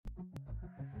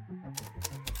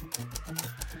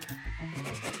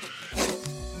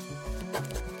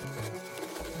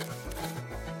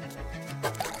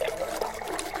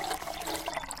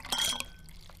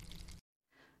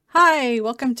Hi,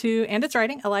 welcome to And It's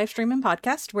Writing, a live stream and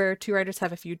podcast where two writers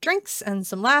have a few drinks and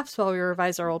some laughs while we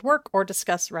revise our old work or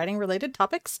discuss writing-related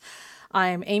topics.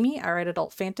 I'm Amy. I write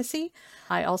adult fantasy.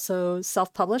 I also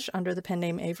self-publish under the pen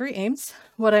name Avery Ames.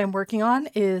 What I am working on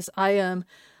is I'm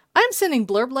sending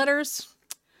blurb letters,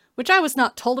 which I was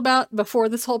not told about before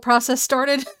this whole process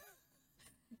started.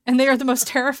 And they are the most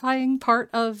terrifying part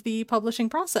of the publishing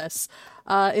process.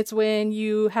 It's when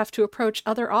you have to approach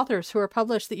other authors who are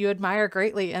published that you admire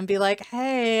greatly and be like,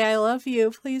 hey, I love you.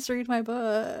 Please read my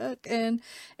book and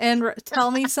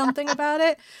tell me something about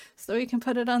it so we can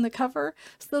put it on the cover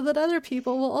so that other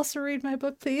people will also read my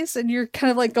book, please. And you're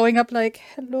kind of like going up like,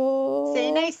 hello.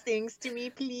 Say nice things to me,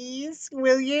 please.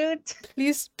 Will you?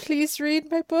 Please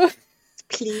read my book.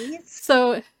 Please.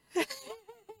 So...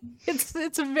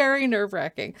 It's very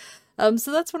nerve-wracking.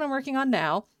 So that's what I'm working on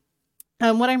now.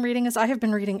 What I'm reading is I have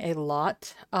been reading a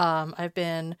lot. I've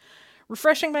been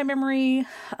refreshing my memory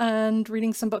and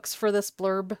reading some books for this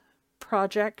blurb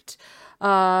project. What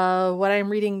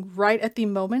I'm reading right at the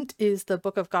moment is the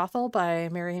Book of Gothel by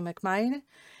Mary McMine.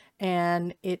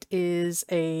 And it is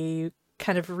a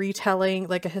kind of retelling,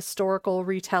 like a historical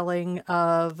retelling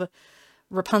of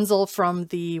Rapunzel from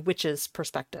the witch's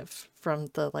perspective, from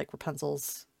the like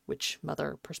Rapunzel's witch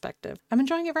mother perspective. I'm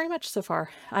enjoying it very much so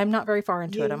far. I'm not very far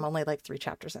into it. I'm only like 3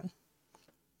 chapters in.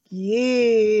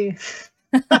 Yay.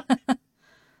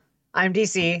 I'm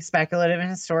DC, speculative and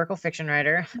historical fiction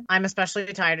writer. I'm especially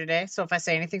tired today, so if I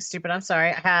say anything stupid, I'm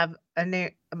sorry.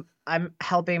 I'm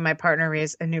helping my partner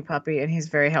raise a new puppy, and he's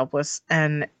very helpless,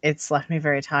 and it's left me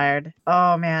very tired.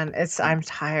 Oh man, I'm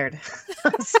tired.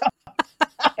 So,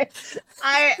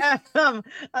 I am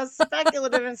a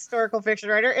speculative historical fiction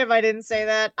writer. If I didn't say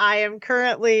that, I am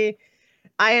currently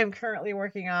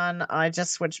working on. I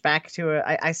just switched back to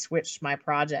I switched my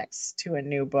projects to a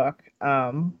new book.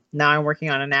 Now I'm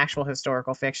working on an actual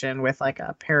historical fiction with like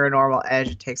a paranormal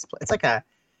edge. It's like a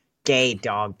gay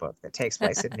dog book that takes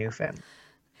place in Newfoundland.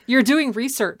 You're doing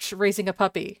research, raising a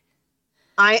puppy.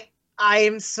 I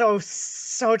am so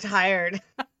tired.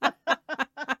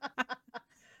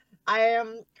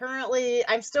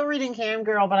 I'm still reading Cam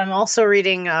Girl, but I'm also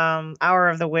reading Hour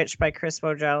of the Witch by Chris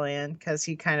Bohjalian, because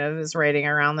he kind of is writing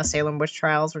around the Salem witch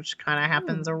trials, which kind of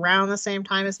happens around the same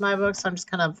time as my book. So I'm just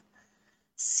kind of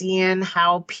seeing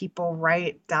how people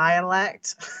write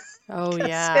dialect. Oh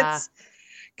yeah.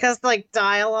 Because like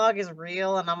dialogue is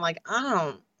real, and I'm like, I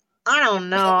don't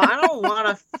know. I don't want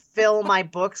to fill my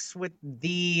books with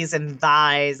these and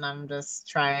thys, and I'm just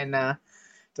trying to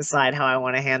decide how I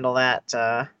want to handle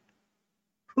that.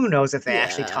 Who knows if they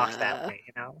actually talk that way,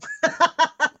 you know?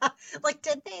 Like,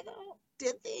 did they though?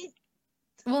 Did they?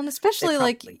 Well, and especially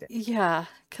like, yeah,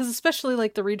 because especially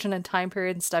like the region and time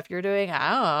period and stuff you're doing,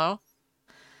 I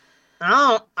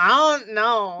don't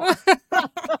know.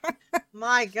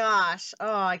 My gosh.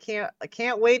 Oh, I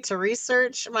can't wait to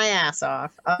research my ass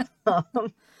off.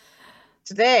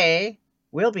 Today,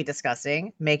 we'll be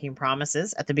discussing making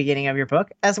promises at the beginning of your book,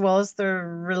 as well as the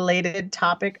related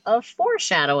topic of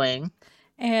foreshadowing.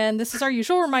 And this is our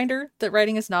usual reminder that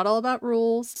writing is not all about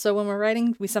rules. So when we're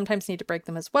writing, we sometimes need to break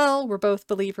them as well. We're both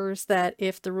believers that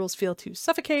if the rules feel too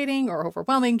suffocating or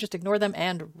overwhelming, just ignore them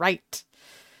and write.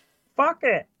 Fuck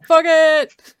it. Fuck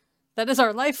it. That is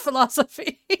our life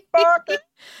philosophy. Fuck it.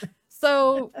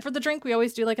 So for the drink, we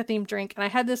always do like a themed drink. And I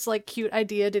had this like cute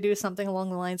idea to do something along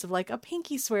the lines of like a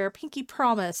pinky swear, a pinky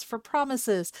promise for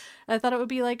promises. And I thought it would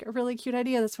be like a really cute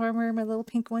idea. That's why I'm wearing my little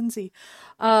pink onesie.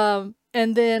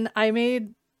 And then I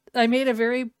made a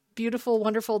very beautiful,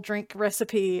 wonderful drink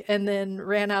recipe and then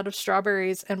ran out of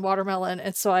strawberries and watermelon.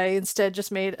 And so I instead just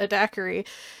made a daiquiri,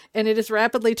 and it is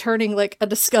rapidly turning like a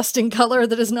disgusting color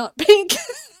that is not pink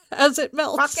as it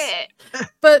melts. Fuck it.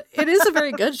 But it is a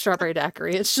very good strawberry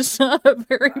daiquiri. It's just not a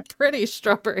very pretty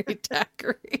strawberry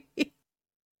daiquiri.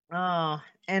 Oh,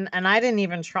 and I didn't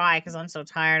even try because I'm so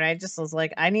tired. I just was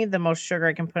like, I need the most sugar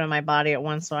I can put in my body at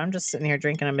once. So I'm just sitting here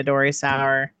drinking a Midori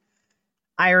sour.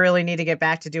 I really need to get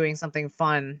back to doing something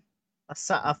fun,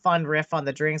 a fun riff on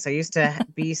the drinks. I used to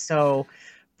be so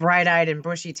bright-eyed and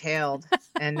bushy-tailed,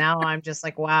 and now I'm just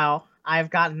like, wow,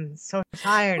 I've gotten so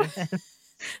tired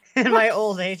in my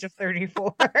old age of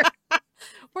 34.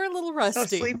 We're a little rusty.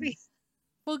 So sleepy.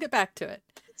 We'll get back to it.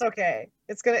 It's okay.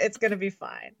 It's gonna be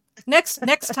fine. Next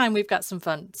time we've got some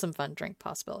fun drink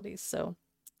possibilities, so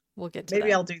we'll get to that.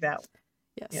 Maybe I'll do that.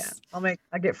 Yes. Yeah.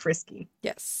 I'll get frisky.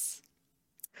 Yes.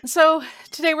 So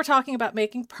today we're talking about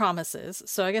making promises.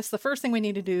 So I guess the first thing we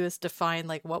need to do is define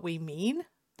like what we mean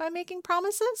by making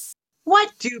promises.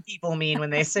 What do people mean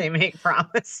when they say make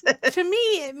promises? To me,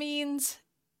 it means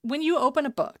when you open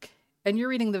a book and you're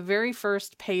reading the very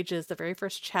first pages, the very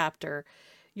first chapter,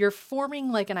 you're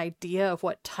forming like an idea of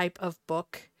what type of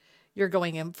book you're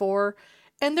going in for.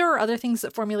 And there are other things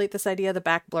that formulate this idea, the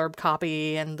back blurb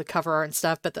copy and the cover art and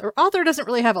stuff, but the author doesn't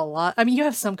really have a lot. I mean, you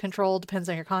have some control, depends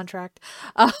on your contract.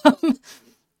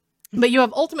 But you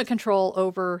have ultimate control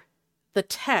over the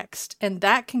text, and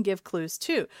that can give clues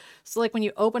too. So like when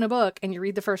you open a book and you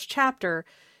read the first chapter,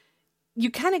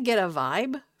 you kind of get a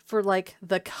vibe for like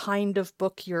the kind of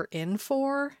book you're in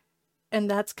for. And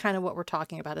that's kind of what we're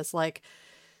talking about, is like,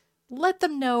 let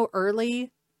them know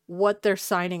early what they're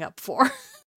signing up for.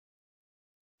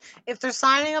 If they're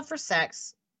signing up for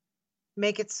sex,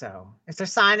 make it so. If they're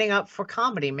signing up for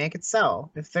comedy, make it so.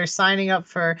 If they're signing up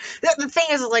for... The thing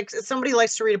is, like, if somebody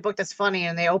likes to read a book that's funny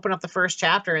and they open up the first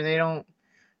chapter and they don't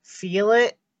feel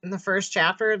it in the first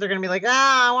chapter, they're going to be like,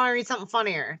 I want to read something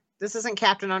funnier. This isn't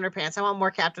Captain Underpants. I want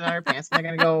more Captain Underpants. And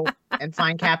they're going to go and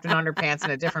find Captain Underpants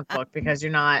in a different book because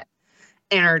you're not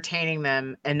entertaining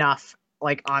them enough,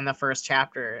 like, on the first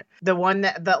chapter. The one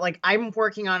that like, I'm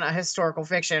working on a historical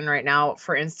fiction right now,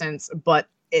 for instance, but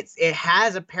it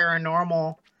has a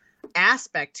paranormal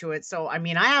aspect to it. So I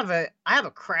mean, I have a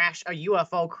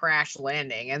UFO crash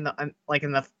landing in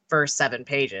the first 7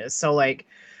 pages. So like,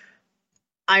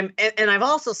 and I've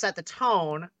also set the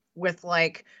tone with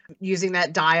like using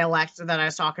that dialect that I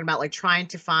was talking about, like trying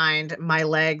to find my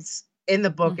legs in the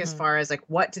book as far as like,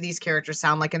 what do these characters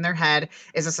sound like in their head?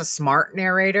 Is this a smart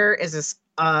narrator? Is this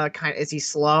is he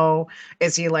slow?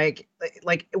 Is he like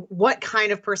what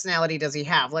kind of personality does he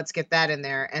have? Let's get that in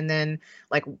there. And then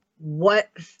like, what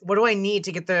do I need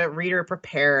to get the reader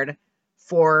prepared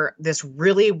for this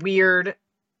really weird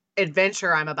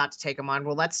adventure I'm about to take them on?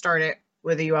 Well, let's start it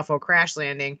with a UFO crash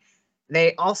landing.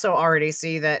 They also already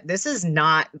see that this is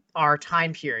not our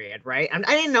time period, right?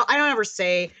 I don't ever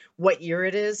say what year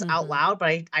it is out loud,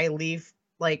 but I leave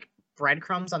like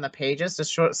breadcrumbs on the pages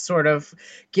to sort of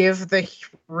give the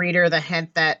reader the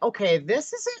hint that, okay,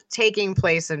 this isn't taking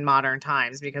place in modern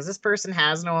times because this person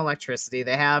has no electricity.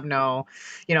 They have no,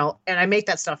 and I make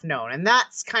that stuff known. And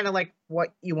that's kind of like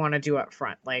what you want to do up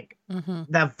front, like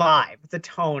the vibe, the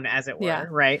tone, as it were,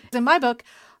 right? In my book,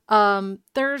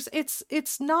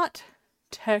 it's not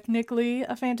technically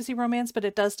a fantasy romance, but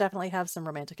it does definitely have some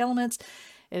romantic elements.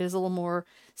 It is a little more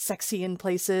sexy in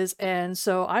places. And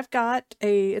so I've got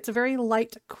it's a very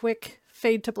light, quick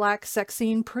fade to black sex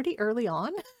scene pretty early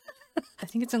on. I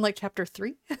think it's in like chapter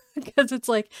 3 because it's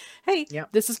like, hey,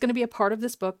 this is going to be a part of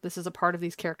this book. This is a part of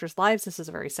these characters' lives. This is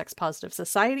a very sex positive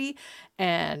society,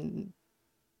 and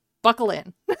buckle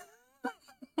in.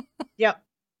 Yep.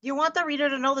 You want the reader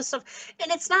to know this stuff.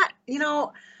 And it's not,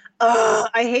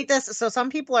 I hate this. So some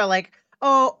people are like,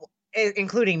 oh,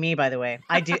 including me, by the way,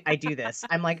 I do this.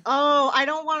 I'm like, oh, I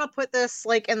don't want to put this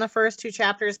like in the first 2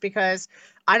 chapters because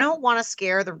I don't want to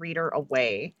scare the reader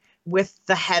away with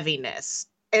the heaviness.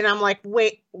 And I'm like,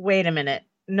 wait a minute.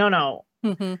 No.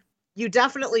 You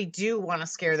definitely do want to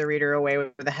scare the reader away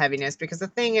with the heaviness, because the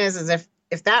thing is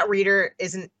if that reader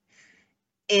isn't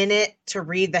in it to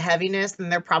read the heaviness, then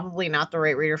they're probably not the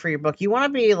right reader for your book. You want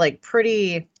to be like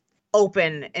pretty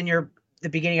open in the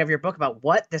beginning of your book about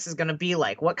what this is going to be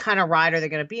like, what kind of ride are they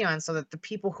going to be on, so that the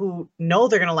people who know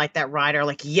they're going to like that ride are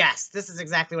like, yes, this is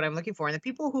exactly what I'm looking for. And the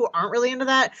people who aren't really into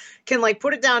that can like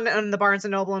put it down on the Barnes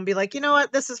and Noble and be like, you know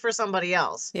what, this is for somebody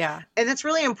else. Yeah. And it's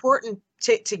really important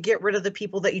to get rid of the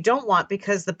people that you don't want,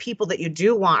 because the people that you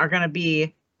do want are going to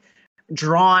be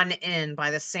drawn in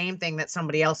by the same thing that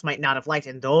somebody else might not have liked,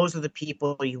 and those are the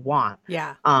people you want.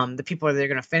 Yeah. The people that are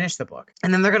going to finish the book,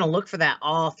 and then they're going to look for that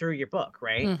all through your book,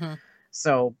 right?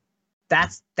 So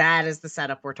that is the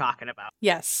setup we're talking about.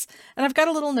 Yes. And I've got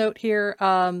a little note here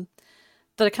that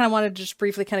I kind of wanted to just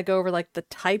briefly kind of go over like the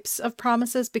types of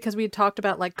promises, because we had talked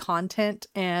about like content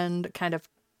and kind of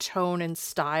tone and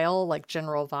style, like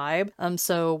general vibe.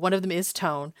 So one of them is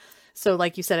tone. So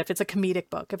like you said, if it's a comedic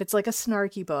book, if it's like a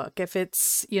snarky book, if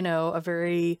it's, a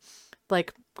very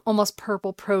like almost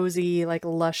purple prosy, like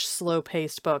lush, slow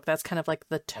paced book, that's kind of like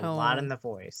the tone. A lot in the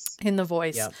voice.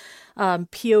 Yep.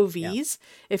 POVs. Yep.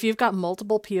 If you've got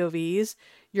multiple POVs,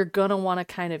 you're going to want to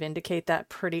kind of indicate that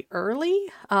pretty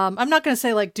early. I'm not going to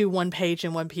say like do one page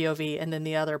in one POV and then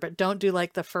the other, but don't do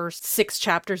like the first 6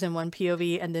 chapters in one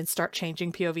POV and then start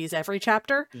changing POVs every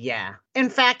chapter. Yeah. In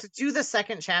fact, do the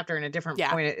second chapter in a different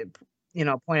point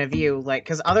of view, like,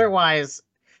 because otherwise,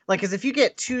 like, because if you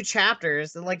get 2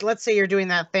 chapters, like, let's say you're doing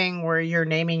that thing where you're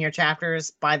naming your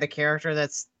chapters by the character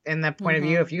that's in that point of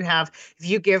view. If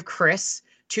you give Chris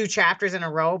 2 chapters in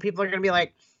a row, people are going to be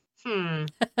like,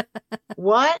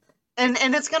 what? And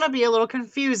it's going to be a little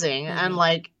confusing. And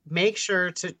like, make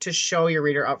sure to show your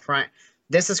reader up front,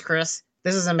 this is Chris,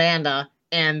 this is Amanda,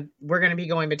 and we're going to be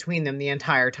going between them the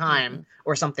entire time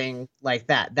or something like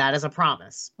that. That is a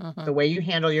promise. The way you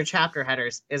handle your chapter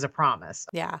headers is a promise.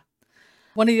 Yeah.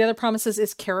 One of the other promises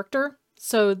is character.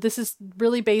 So this is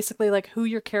really basically like who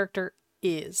your character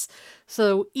is.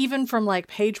 So even from like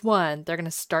page 1, they're going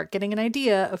to start getting an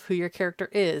idea of who your character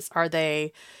is. Are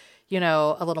they, you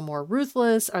know, a little more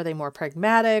ruthless? Are they more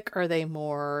pragmatic? Are they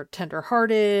more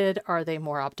tender-hearted? Are they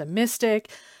more optimistic?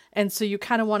 And so you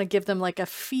kind of want to give them like a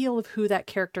feel of who that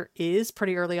character is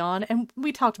pretty early on. And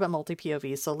we talked about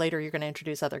multi-POV, so later you're going to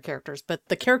introduce other characters. But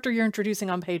the character you're introducing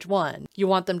on page 1, you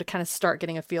want them to kind of start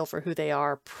getting a feel for who they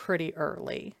are pretty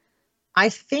early. I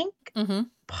think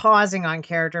pausing on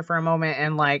character for a moment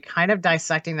and like kind of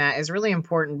dissecting that is really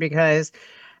important because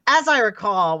as I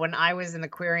recall, when I was in the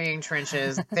querying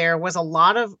trenches, there was a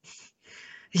lot of,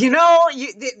 you know,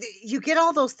 you get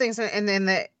all those things, and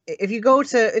then if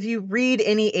you read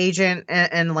any agent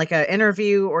and like an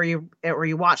interview, or you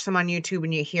watch them on YouTube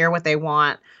and you hear what they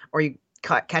want, or you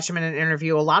catch them in an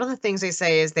interview, a lot of the things they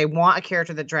say is they want a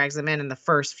character that drags them in the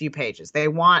first few pages. They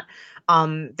want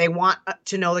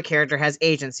to know the character has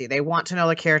agency. They want to know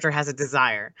the character has a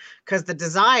desire, because the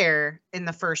desire in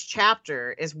the first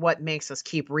chapter is what makes us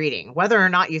keep reading. Whether or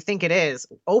not you think it is,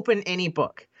 open any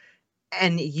book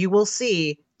and you will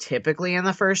see, typically in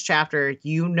the first chapter,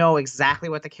 you know exactly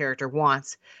what the character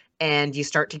wants, and you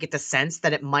start to get the sense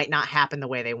that it might not happen the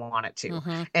way they want it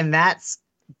to. And that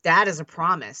is a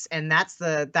promise, and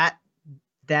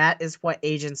that is what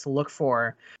agents look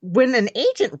for. When an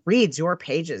agent reads your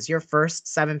pages, your first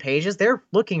 7 pages, they're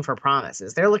looking for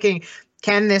promises. They're looking,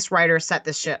 can this writer set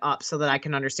this shit up so that I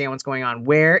can understand what's going on?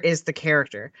 Where is the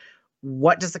character?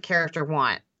 What does the character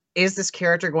want? Is this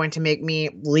character going to make me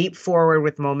leap forward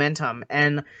with momentum?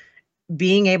 And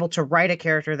being able to write a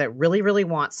character that really, really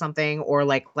wants something, or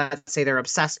like, let's say they're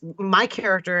obsessed. My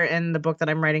character in the book that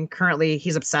I'm writing currently,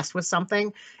 he's obsessed with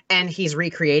something and he's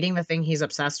recreating the thing he's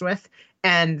obsessed with.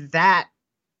 And that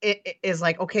it is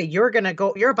like, okay, you're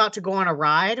about to go on a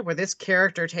ride where this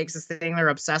character takes this thing they're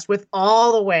obsessed with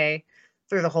all the way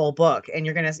through the whole book. And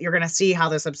you're going to see how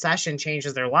this obsession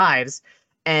changes their lives.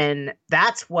 And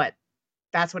that's what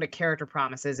a character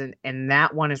promise is, and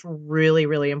that one is really,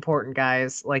 really important,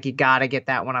 guys. Like, you got to get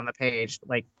that one on the page.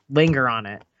 Like, linger on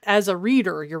it. As a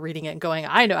reader, you're reading it and going,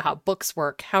 I know how books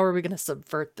work. How are we going to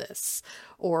subvert this?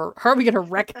 Or how are we going to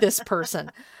wreck this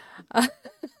person? I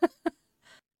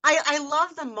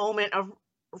love the moment of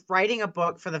writing a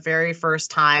book for the very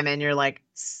first time, and you're like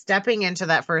stepping into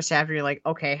that first chapter. You're like,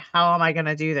 okay, how am I going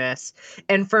to do this?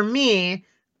 And for me,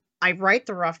 I write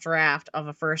the rough draft of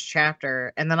a first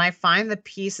chapter, and then I find the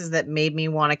pieces that made me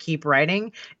want to keep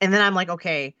writing. And then I'm like,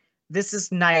 okay, this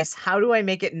is nice. How do I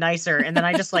make it nicer? And then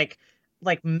I just like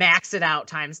max it out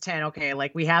times 10. Okay,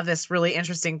 like, we have this really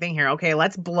interesting thing here. Okay,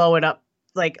 let's blow it up.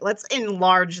 Like, let's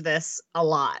enlarge this a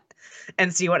lot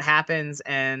and see what happens.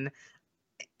 And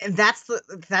that's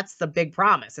the big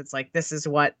promise. It's like, this is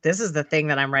the thing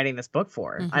that I'm writing this book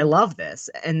for. I love this.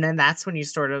 And then that's when you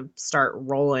sort of start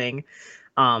rolling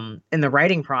in the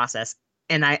writing process.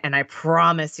 And I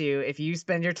promise you, if you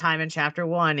spend your time in chapter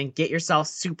 1 and get yourself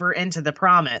super into the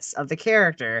promise of the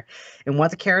character and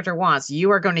what the character wants,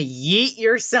 you are going to yeet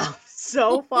yourself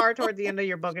so far toward the end of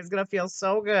your book. It's going to feel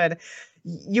so good.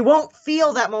 You won't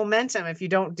feel that momentum if you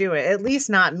don't do it. At least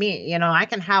not me. You know, I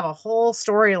can have a whole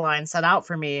storyline set out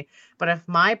for me, but if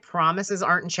my promises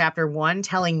aren't in chapter 1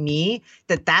 telling me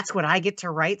that that's what I get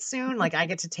to write soon, like, I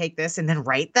get to take this and then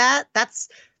write that,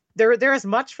 they're as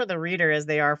much for the reader as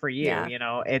they are for you. Yeah. You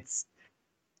know, it's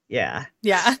yeah.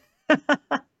 Yeah.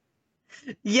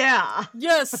 Yeah.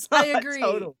 Yes, I agree.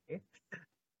 Totally.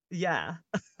 Yeah.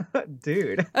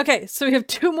 Dude. Okay, so we have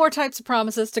 2 more types of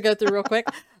promises to go through real quick.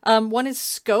 One is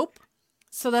scope.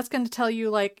 So that's going to tell you,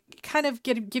 like, kind of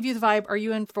give you the vibe. Are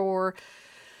you in for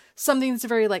something that's a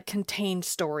very, like, contained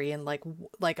story and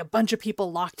like a bunch of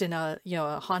people locked in a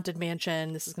haunted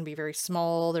mansion? This is going to be very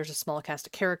small. There's a small cast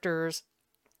of characters.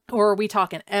 Or are we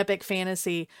talking epic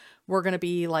fantasy? We're going to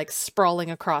be like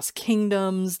sprawling across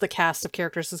kingdoms. The cast of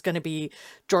characters is going to be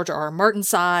George R.R. Martin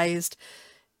sized.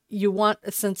 You want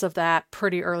a sense of that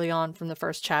pretty early on from the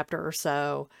first chapter or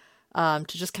so, to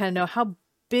just kind of know how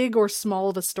big or small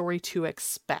of a story to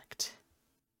expect.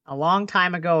 A long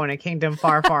time ago in a kingdom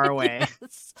far, far away.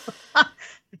 Yes.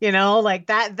 You know, like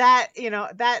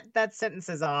that sentence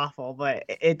is awful, but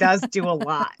it does do a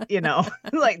lot, you know.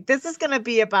 Like, this is going to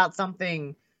be about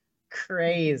something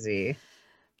crazy.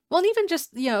 Well, and even just,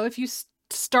 if you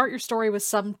start your story with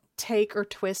some take or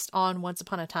twist on Once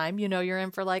Upon a Time, you're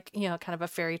in for, like, kind of a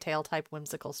fairy tale type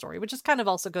whimsical story, which just kind of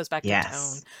also goes back to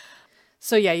tone.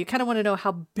 So yeah, you kind of want to know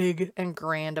how big and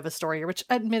grand of a story, which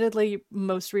admittedly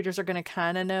most readers are going to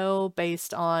kind of know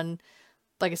based on,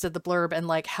 like I said, the blurb and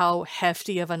like how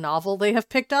hefty of a novel they have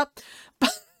picked up.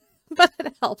 But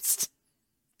it helps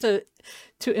to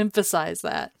emphasize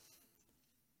that.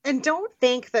 And don't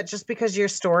think that just because your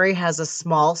story has a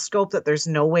small scope that there's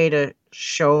no way to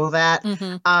show that.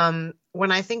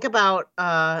 When I think about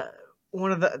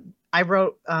one of the I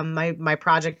wrote my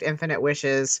project Infinite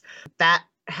Wishes, that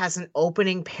has an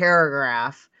opening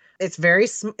paragraph. It's very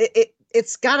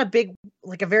it's got a big,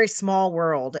 like a very small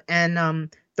world, and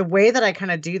the way that I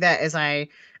kind of do that is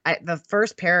the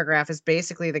first paragraph is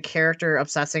basically the character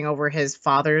obsessing over his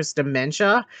father's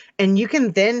dementia, and you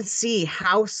can then see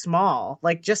how small,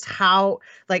 like just how,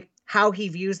 like how he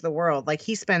views the world. Like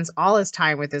he spends all his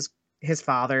time with his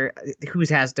father who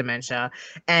has dementia,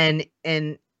 and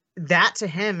that to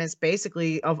him is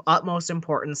basically of utmost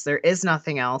importance. There is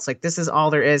nothing else. Like this is all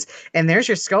there is, and there's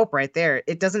your scope right there.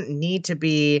 It doesn't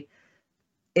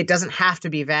have to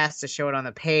be vast to show it on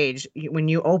the page. When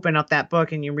you open up that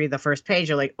book and you read the first page,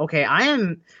 you're like, okay,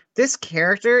 this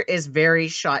character is very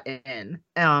shut in.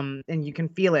 And you can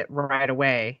feel it right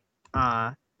away.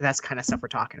 That's kind of stuff we're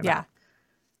talking about.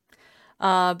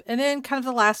 Yeah. And then kind of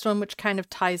the last one, which kind of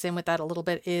ties in with that a little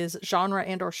bit, is genre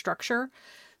and or structure.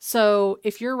 So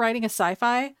if you're writing a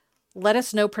sci-fi, let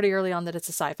us know pretty early on that it's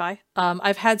a sci-fi.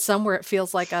 I've had some where it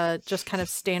feels like a just kind of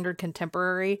standard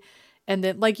contemporary. And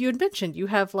then, like you had mentioned, you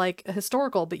have like a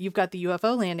historical, but you've got the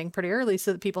UFO landing pretty early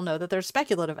so that people know that there's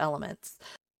speculative elements.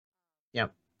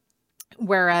 Yep.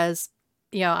 Whereas,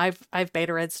 you know, I've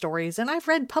beta read stories and I've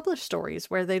read published stories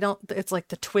where they don't, it's like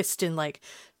the twist in like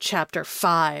chapter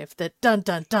 5 that dun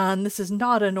dun dun, this is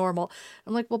not a normal.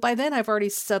 I'm like, well, by then I've already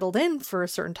settled in for a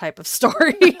certain type of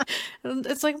story. And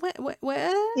it's like, what?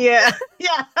 Yeah.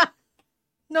 Yeah.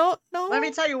 No. Let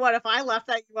me tell you what, if I left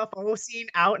that UFO scene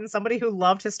out and somebody who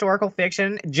loved historical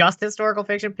fiction, just historical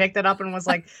fiction, picked it up and was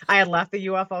like, I had left the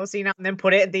UFO scene out and then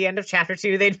put it at the end of chapter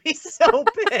 2, they'd be so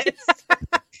pissed.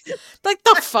 Like,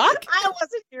 the fuck? I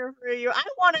wasn't here for you. I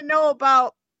want to know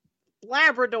about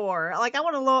Labrador. Like, I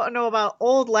want to know about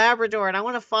old Labrador, and I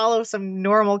want to follow some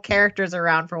normal characters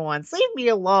around for once. Leave me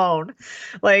alone.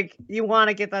 Like, you want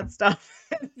to get that stuff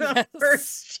in the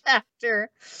first chapter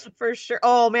for sure.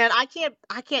 Oh man, I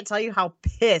can't tell you how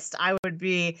pissed I would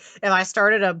be if I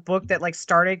started a book that like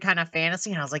started kind of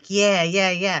fantasy and I was like,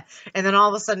 yeah, and then all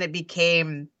of a sudden it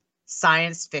became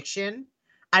science fiction.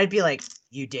 I'd be like,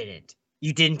 you didn't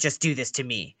just do this to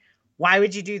me. Why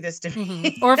would you do this to me?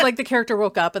 Mm-hmm. Or if like the character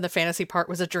woke up and the fantasy part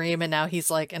was a dream and now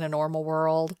he's like in a normal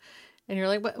world and you're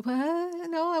like, what?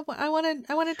 No, I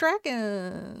wanted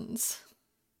dragons.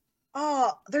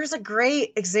 Oh, there's a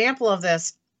great example of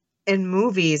this in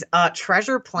movies.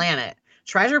 Treasure Planet.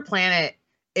 Treasure Planet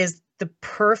is the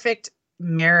perfect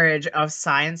marriage of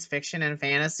science fiction and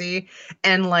fantasy.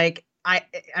 And like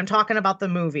I'm talking about the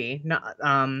movie.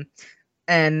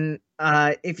 And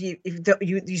if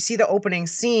you see the opening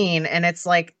scene and it's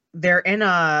like they're in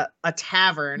a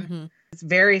tavern. Mm-hmm. It's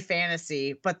very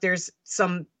fantasy, but there's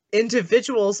some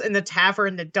individuals in the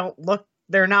tavern that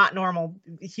they're not normal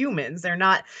humans.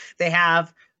 They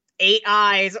have 8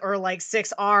 eyes or like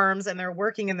 6 arms and they're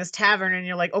working in this tavern and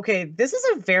you're like, okay, this is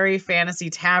a very fantasy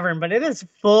tavern, but it is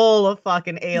full of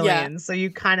fucking aliens. Yeah. So you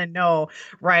kind of know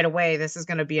right away this is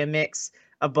going to be a mix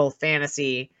of both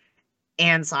fantasy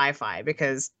and sci-fi,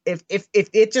 because if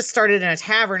it just started in a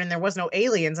tavern and there was no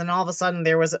aliens and all of a sudden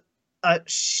there was a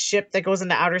ship that goes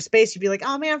into outer space, you'd be like,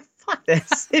 oh man, fuck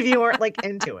this, if you weren't like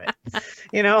into it,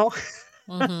 you know?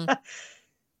 Mm-hmm.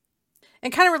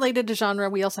 And kind of related to genre,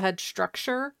 we also had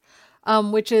structure,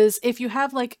 which is if you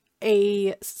have like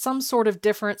some sort of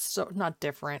different, so not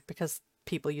different because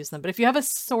people use them, but if you have a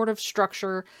sort of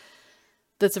structure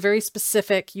that's very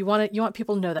specific, you want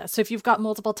people to know that. So if you've got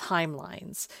multiple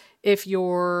timelines, if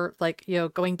you're like, you know,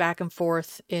 going back and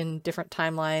forth in different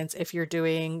timelines, if you're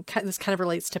doing, this kind of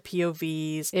relates to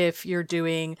POVs, if you're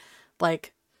doing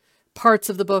like parts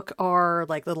of the book are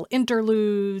like little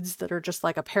interludes that are just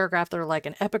like a paragraph that are like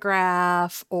an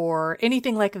epigraph or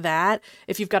anything like that.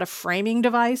 If you've got a framing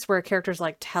device where a character's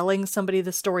like telling somebody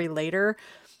the story later,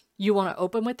 you want to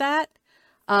open with that.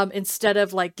 Instead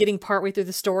of like getting partway through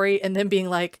the story and then being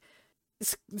like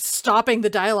stopping the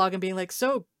dialogue and being like,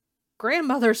 so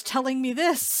grandmother's telling me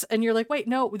this, and you're like, wait,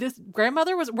 no, this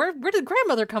grandmother was where did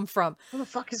grandmother come from? Who the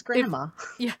fuck is grandma?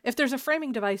 If there's a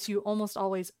framing device, you almost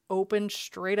always open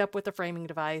straight up with the framing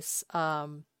device. I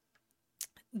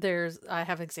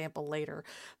have an example later,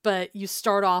 but you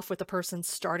start off with the person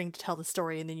starting to tell the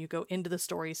story and then you go into the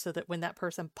story so that when that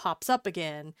person pops up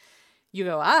again, you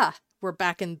go, we're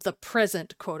back in the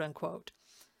present, quote unquote.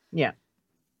 Yeah.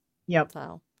 Yep.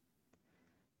 So,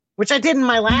 Which I did in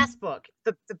my last book.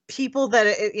 The people that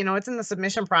it's in the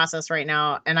submission process right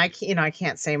now, and I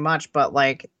can't say much, but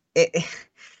like it.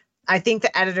 I think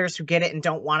the editors who get it and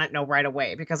don't want it know right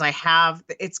away, because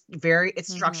it's mm-hmm,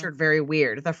 structured very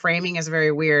weird. The framing is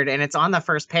very weird, and it's on the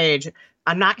first page.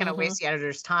 I'm not going to mm-hmm. waste the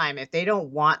editor's time if they don't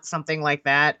want something like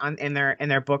that in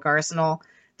their book arsenal.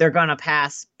 They're going to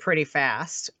pass pretty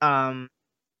fast. So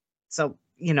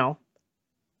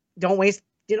don't waste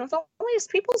don't waste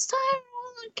people's time.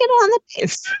 Get on the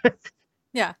page.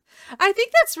 Yeah. I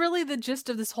think that's really the gist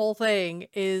of this whole thing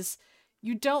is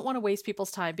you don't want to waste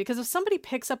people's time, because if somebody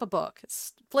picks up a book,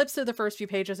 flips through the first few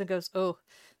pages and goes, "Oh,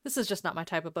 this is just not my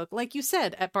type of book." Like you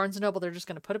said, at Barnes and Noble, they're just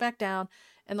going to put it back down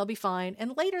and they'll be fine.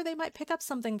 And later they might pick up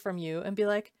something from you and be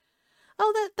like,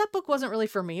 "Oh, that book wasn't really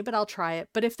for me, but I'll try it."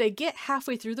 But if they get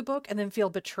halfway through the book and then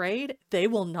feel betrayed, they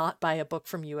will not buy a book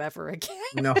from you ever again.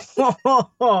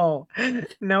 No.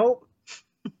 Nope.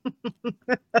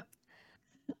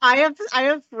 I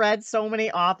have read so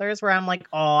many authors where I'm like,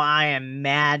 oh, I am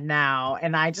mad now,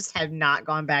 and I just have not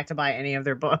gone back to buy any of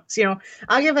their books.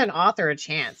 I'll give an author a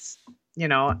chance,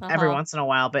 every Uh-huh. once in a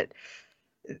while, but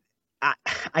I,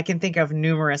 I can think of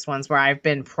numerous ones where I've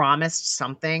been promised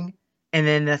something, and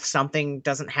then if something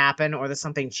doesn't happen or there's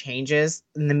something changes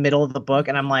in the middle of the book,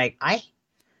 and I'm Mm-hmm. like,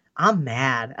 I'm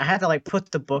mad. I have to like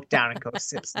put the book down and go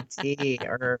sip some tea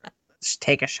or just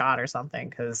take a shot or something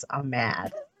because I'm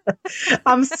mad.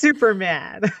 I'm super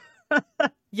mad.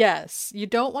 Yes, you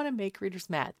don't want to make readers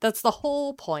mad. That's the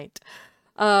whole point.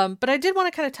 But I did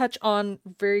want to kind of touch on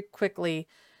very quickly,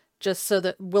 just so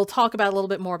that we'll talk about a little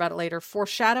bit more about it later.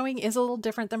 Foreshadowing is a little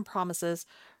different than promises.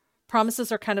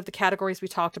 Promises are kind of the categories we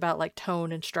talked about, like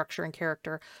tone and structure and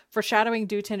character. Foreshadowing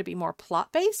do tend to be more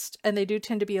plot based, and they do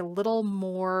tend to be a little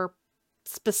more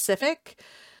specific.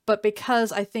 But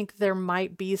because I think there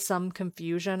might be some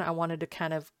confusion, I wanted to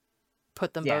kind of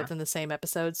put them Yeah. both in the same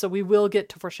episode. So we will get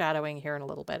to foreshadowing here in a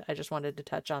little bit. I just wanted to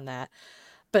touch on that.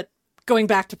 But going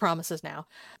back to promises now.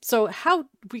 So how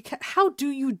do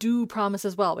you do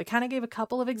promises well? We kind of gave a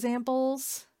couple of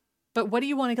examples, but what do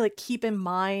you want to like keep in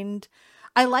mind?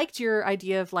 I liked your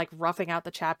idea of like roughing out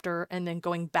the chapter and then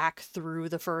going back through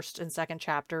the first and second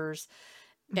chapters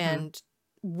Hmm. and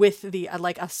with the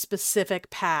like a specific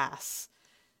pass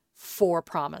for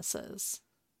promises.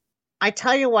 I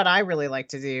tell you what I really like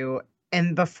to do,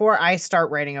 and before I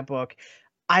start writing a book,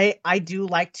 I do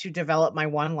like to develop my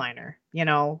one-liner,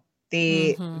 Mhm.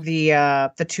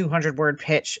 the 200 word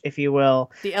pitch, if you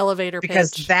will, The elevator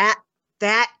because pitch. that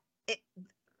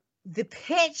the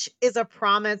pitch is a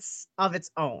promise of its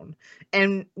own.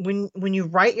 And when you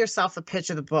write yourself a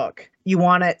pitch of the book, you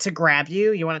want it to grab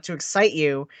you, you want it to excite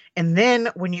you, and then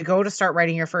when you go to start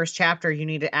writing your first chapter, you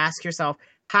need to ask yourself,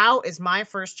 how is my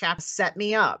first chapter set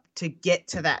me up to get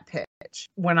to that pitch?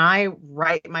 When I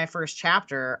write my first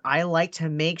chapter, I like to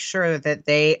make sure that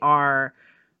they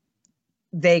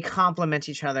complement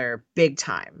each other big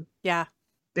time, Yeah.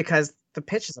 because the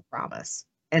pitch is a promise.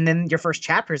 And then your first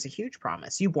chapter is a huge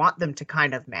promise. You want them to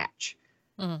kind of match,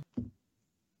 Mhm.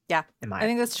 Yeah, in my I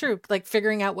think that's opinion. true. Like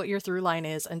figuring out what your through line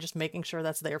is and just making sure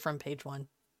that's there from page one.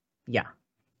 Yeah.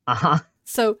 Uh-huh.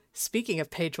 So, speaking of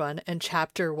page one and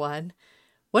chapter one,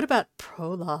 what about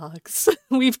prologues?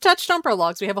 We've touched on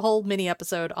prologues. We have a whole mini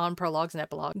episode on prologues and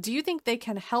epilogue. Do you think they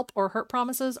can help or hurt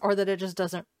promises, or that it just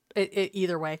doesn't,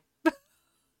 either way?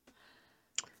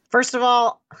 First of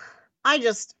all,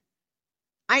 there's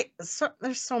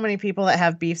so many people that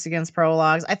have beefs against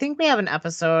prologues. I think we have an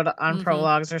episode on Mm-hmm.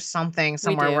 prologues or something We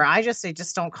somewhere where do. I just say,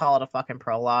 just don't call it a fucking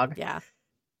prologue. Yeah.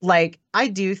 Like, I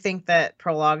do think that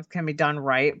prologues can be done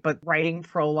right, but writing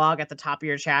prologue at the top of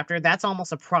your chapter, that's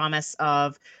almost a promise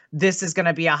of this is going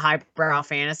to be a highbrow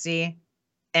fantasy,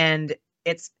 and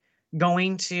it's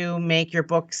going to make your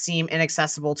book seem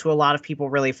inaccessible to a lot of people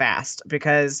really fast,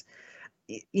 because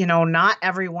not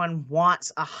everyone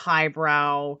wants a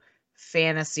highbrow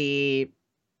fantasy,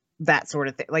 that sort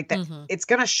of thing. Like that, Mm-hmm. it's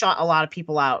going to shut a lot of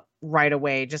people out right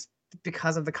away just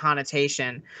because of the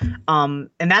connotation. And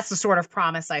that's the sort of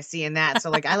promise I see in that. So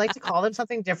like, I like to call them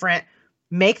something different.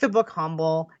 Make the book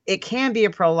humble. It can be a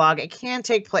prologue. It can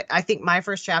take place. I think my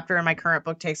first chapter in my current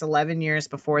book takes 11 years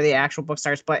before the actual book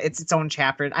starts, but it's its own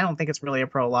chapter. I don't think it's really a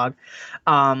prologue.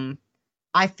 Um,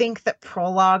 I think that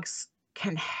prologues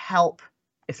can help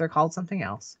if they're called something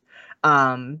else.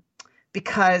 Um,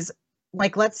 because,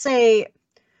 like, let's say,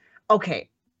 okay,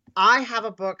 I have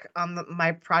a book on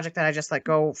my project that I just let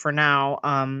go for now.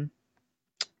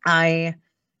 I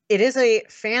It is a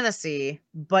fantasy,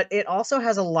 but it also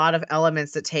has a lot of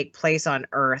elements that take place on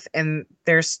Earth, and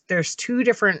there's two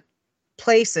different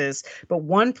places, but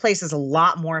one place is a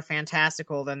lot more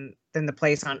fantastical than the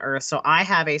place on Earth. So I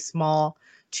have a small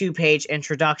 2-page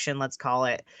introduction, let's call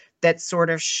it, that sort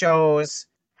of shows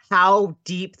how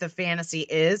deep the fantasy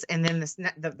is, and then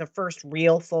the first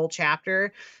real full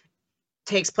chapter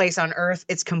takes place on Earth.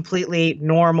 It's completely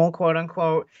normal, quote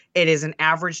unquote. It is an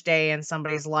average day in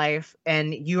somebody's life,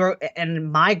 and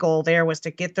my goal there was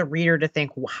to get the reader to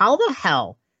think, how the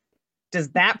hell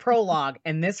does that prologue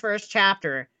and this first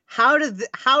chapter, how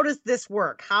does this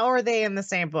work? How are they in the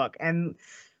same book? And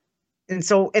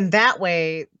so in that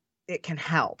way, it can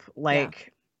help.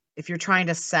 Like, if you're trying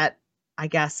to set, I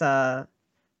guess, a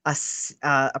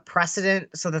precedent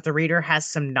so that the reader has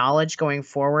some knowledge going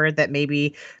forward that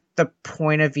maybe the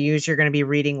point of views you're going to be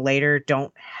reading later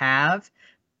don't have,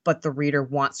 but the reader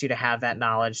wants you to have that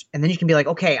knowledge. And then you can be like,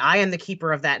 okay, I am the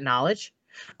keeper of that knowledge.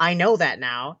 I know that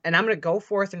now, and I'm going to go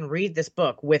forth and read this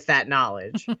book with that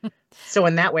knowledge. So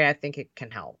in that way, I think it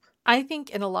can help. I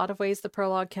think in a lot of ways, the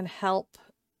prologue can help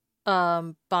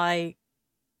by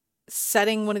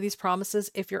setting one of these promises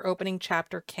if your opening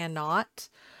chapter cannot,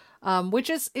 which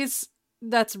is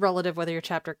that's relative whether your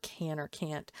chapter can or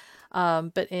can't.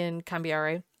 But in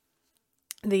Cambiare,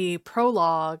 the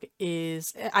prologue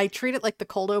is, I treat it like the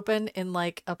cold open in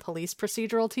like a police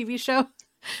procedural TV show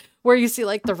where you see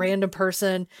like the random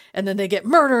person and then they get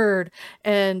murdered,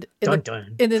 and and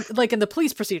then like in the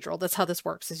police procedural, that's how this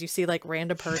works, is you see like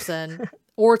random person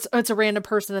or it's a random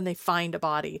person and they find a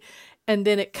body, and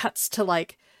then it cuts to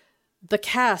like the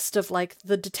cast of like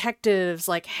the detectives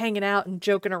like hanging out and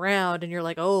joking around, and you're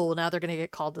like, oh, now they're going to get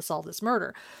called to solve this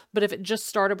murder. But if it just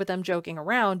started with them joking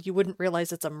around, you wouldn't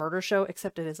realize it's a murder show,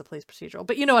 except it is a police procedural.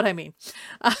 But you know what I mean?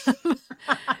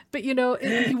 But you know,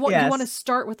 you want to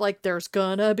start with like, there's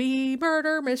gonna be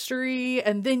murder mystery,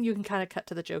 and then you can kind of cut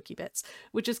to the jokey bits,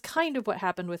 which is kind of what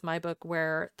happened with my book,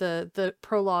 where the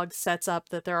prologue sets up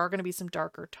that there are going to be some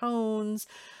darker tones,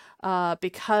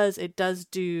 because it does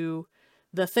do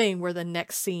the thing where the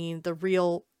next scene, the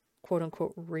real, quote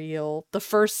unquote, real, the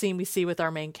first scene we see with our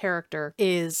main character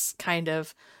is kind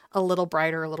of a little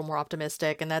brighter, a little more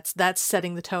optimistic. And that's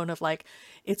setting the tone of like,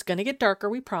 it's going to get darker,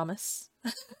 we promise.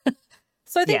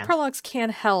 So I think prologues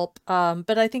can help.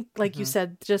 But I think, like you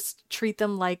said, just treat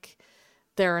them like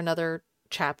they're another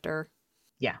chapter.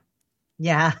 Yeah.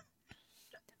 Yeah.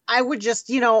 I would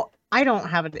just, I don't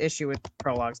have an issue with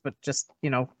prologues, but just,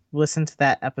 listen to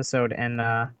that episode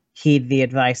and, heed the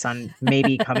advice on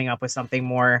maybe coming up with something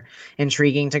more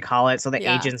intriguing to call it, so the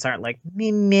agents aren't like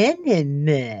meh, meh, meh,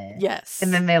 meh. Yes,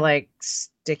 and then they like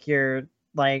stick your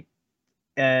like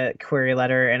query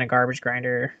letter in a garbage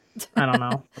grinder. I don't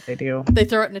know what they do. They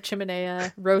throw it in a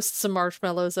chimenea, roast some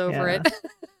marshmallows over it.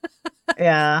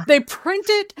 Yeah, they print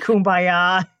it,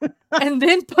 kumbaya, and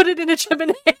then put it in a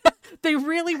chimenea. They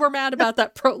really were mad about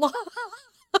that prologue.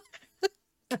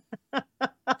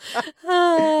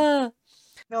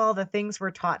 No, the things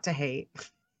we're taught to hate.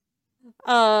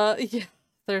 Yeah.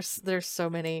 There's so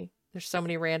many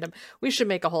random. We should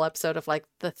make a whole episode of like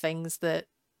the things that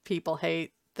people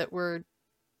hate that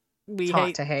we taught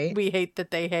hate to hate. We hate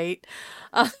that they hate.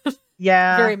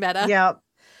 Yeah. Very meta. Yeah.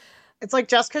 It's like,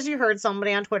 just because you heard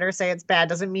somebody on Twitter say it's bad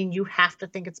doesn't mean you have to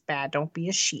think it's bad. Don't be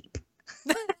a sheep.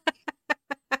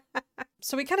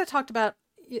 So we kind of talked about,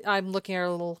 I'm looking at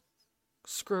a little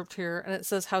script here, and it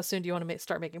says, how soon do you want to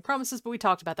start making promises? But we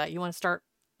talked about that. You want to start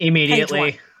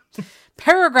immediately.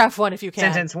 Paragraph 1 if you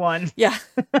can. Sentence 1. Yeah.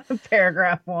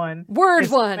 Paragraph 1. Word as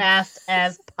 1. Fast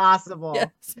as possible.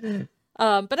 Yes.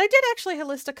 But I did actually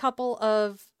list a couple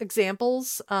of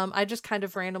examples. I just kind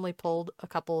of randomly pulled a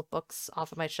couple of books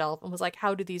off of my shelf and was like,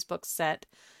 how do these books set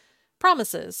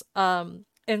promises? And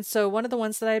so one of the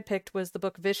ones that I had picked was the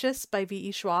book Vicious by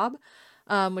V.E. Schwab,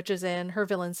 which is in her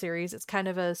villain series. It's kind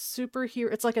of a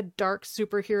superhero. It's like a dark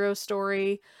superhero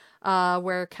story,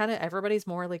 where kind of everybody's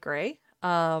morally gray.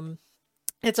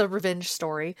 It's a revenge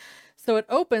story. So it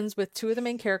opens with 2 of the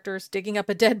main characters digging up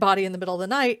a dead body in the middle of the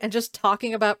night and just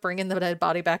talking about bringing the dead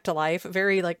body back to life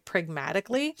very like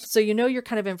pragmatically. So you're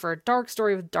kind of in for a dark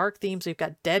story with dark themes. You've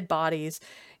got dead bodies.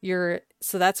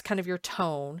 So that's kind of your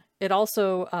tone. It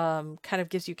also kind of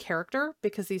gives you character,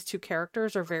 because these 2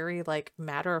 characters are very like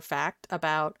matter of fact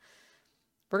about,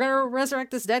 we're going to resurrect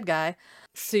this dead guy.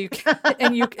 So you can,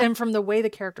 and from the way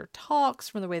the character talks,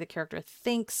 from the way the character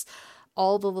thinks,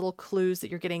 all the little clues that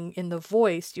you're getting in the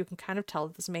voice, you can kind of tell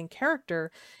that this main character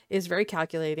is very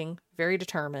calculating, very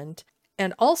determined.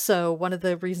 And also, one of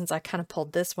the reasons I kind of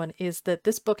pulled this one is that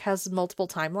this book has multiple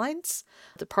timelines.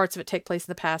 The parts of it take place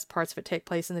in the past, parts of it take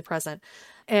place in the present.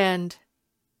 And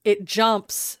it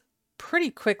jumps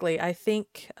pretty quickly. I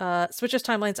think switches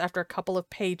timelines after a couple of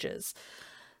pages.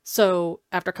 So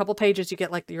after a couple pages, you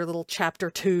get like your little chapter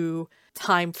 2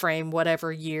 time frame,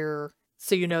 whatever year.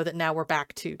 So you know that now we're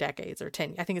back 2 decades or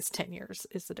 10. I think it's 10 years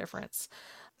is the difference.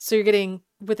 So you're getting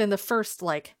within the first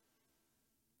like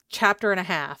chapter and a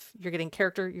half, you're getting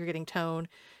character, you're getting tone,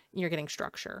 and you're getting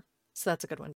structure. So that's a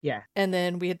good one. Yeah. And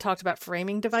then we had talked about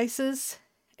framing devices.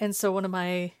 And so one of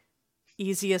my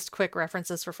easiest quick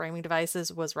references for framing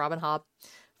devices was Robin Hobb,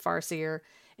 Farseer.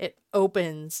 It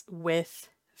opens with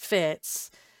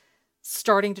Fitz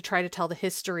starting to try to tell the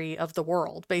history of the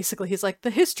world. Basically, he's like, the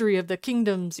history of the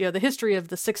kingdoms, the history of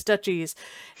the 6 duchies.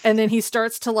 And then he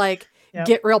starts to like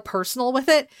get real personal with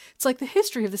it. It's like the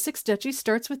history of the 6 duchies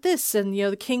starts with this, and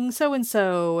the king so and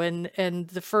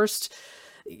the first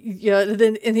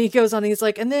then and he goes on, he's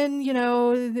like, and then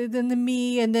then the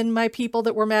me, and then my people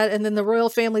that were mad, and then the royal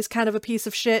family's kind of a piece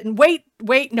of shit, and wait,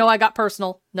 no, I got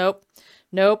personal. Nope.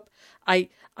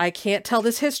 I can't tell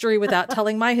this history without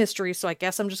telling my history, so I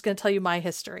guess I'm just going to tell you my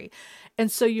history.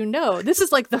 And so this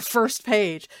is like the first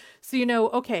page. So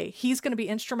okay, he's going to be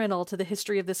instrumental to the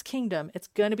history of this kingdom. It's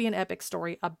going to be an epic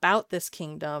story about this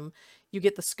kingdom. You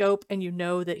get the scope, and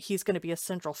that he's going to be a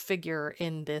central figure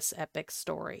in this epic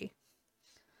story.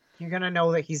 You're going to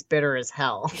know that he's bitter as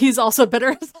hell. He's also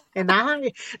bitter as hell. And now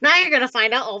you're going to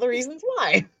find out all the reasons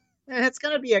why. And it's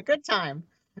going to be a good time.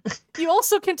 You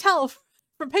also can tell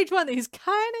from page 1 that he's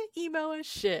kind of emo as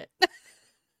shit.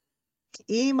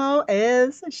 Emo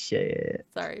as shit.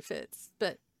 Sorry, Fitz,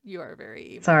 but you are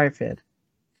very emo. Sorry, Fitz.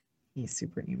 He's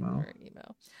super emo. Very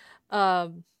emo.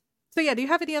 So yeah, do you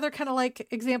have any other kind of like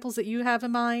examples that you have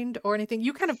in mind or anything?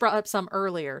 You kind of brought up some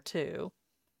earlier too.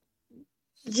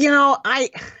 I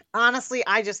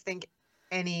just think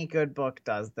any good book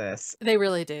does this. They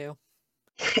really do.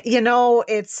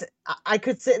 I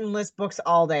could sit and list books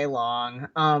all day long.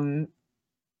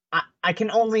 I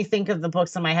can only think of the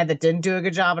books in my head that didn't do a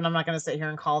good job, and I'm not going to sit here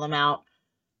and call them out.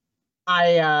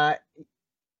 I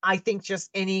think just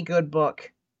any good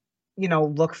book,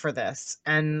 look for this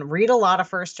and read a lot of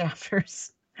first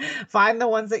chapters. Find the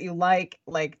ones that you like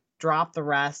drop the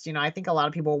rest. I think a lot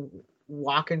of people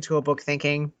walk into a book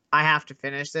thinking, I have to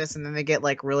finish this, and then they get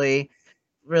like really,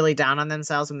 really down on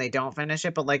themselves when they don't finish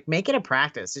it. But like, make it a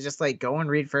practice to just like go and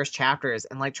read first chapters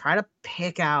and like try to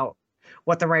pick out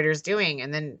what the writer's doing,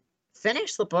 and then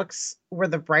finish the books where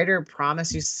the writer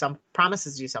promises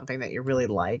you something that you really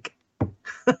like.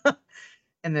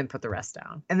 And then put the rest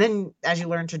down. And then as you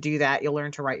learn to do that, you'll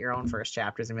learn to write your own first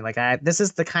chapters and be like, this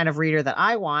is the kind of reader that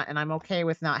I want, and I'm okay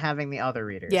with not having the other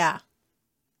readers. Yeah.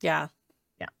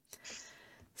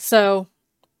 So,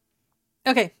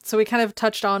 okay, so we kind of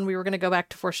touched on, we were going to go back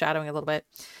to foreshadowing a little bit.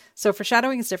 So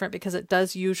foreshadowing is different because it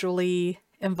does usually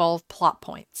involve plot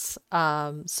points.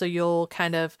 So you'll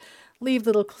kind of leave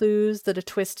little clues that a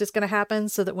twist is going to happen,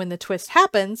 so that when the twist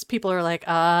happens, people are like,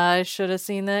 I should have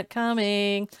seen that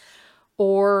coming.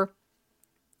 Or,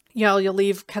 you'll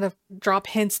leave kind of drop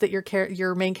hints that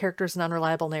your main character is an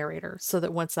unreliable narrator, so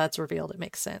that once that's revealed, it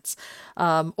makes sense.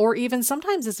 Or even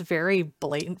sometimes it's very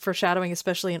blatant foreshadowing,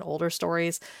 especially in older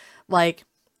stories. Like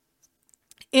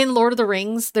in Lord of the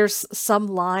Rings, there's some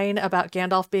line about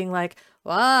Gandalf being like,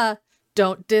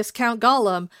 don't discount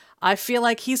Gollum. I feel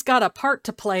like he's got a part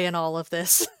to play in all of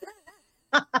this.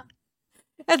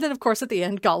 And then, of course, at the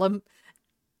end, Gollum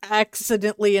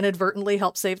accidentally, inadvertently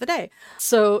helps save the day.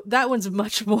 So that one's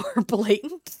much more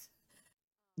blatant.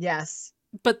 Yes.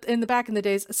 But in the back in the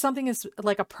days, something is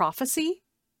like a prophecy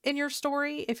in your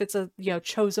story. If it's a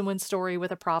chosen one story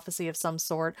with a prophecy of some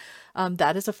sort,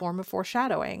 that is a form of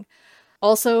foreshadowing.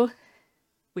 Also,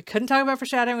 we couldn't talk about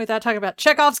foreshadowing without talking about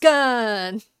Chekhov's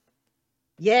gun.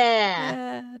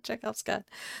 Yeah, Chekhov's gun.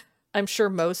 I'm sure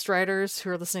most writers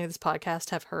who are listening to this podcast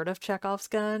have heard of Chekhov's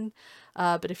gun.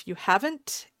 But if you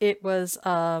haven't, it was,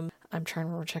 I'm trying to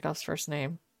remember Chekhov's first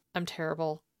name. I'm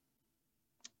terrible.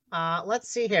 Let's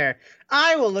see here.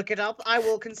 I will look it up. I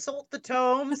will consult the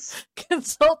tomes.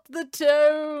 Consult the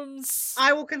tomes.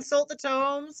 I will consult the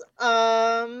tomes.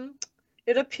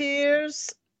 It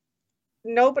appears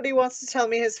nobody wants to tell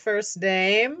me his first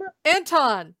name.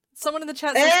 Anton. Someone in the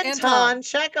chat says Anton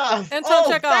Chekhov. Anton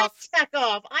Chekhov. That's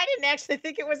Chekhov. I didn't actually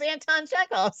think it was Anton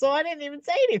Chekhov, so I didn't even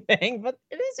say anything, but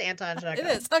it is Anton Chekhov. It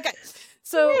is. Okay.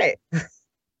 So right.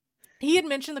 He had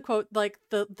mentioned the quote, like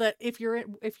the if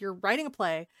you're writing a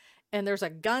play and there's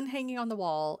a gun hanging on the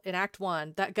wall in Act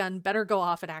 1, that gun better go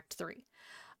off in Act 3,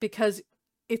 because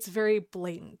it's very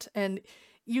blatant. And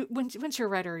once you're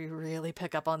a writer, you really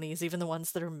pick up on these, even the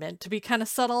ones that are meant to be kind of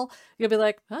subtle. You'll be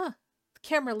like,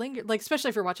 camera lingered, like, especially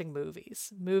if you're watching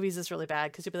movies is really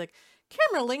bad, because you'll be like,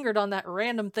 camera lingered on that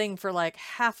random thing for like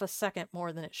half a second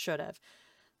more than it should have.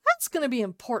 That's going to be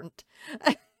important.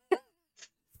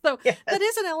 So Yes. that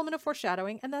is an element of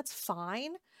foreshadowing, and that's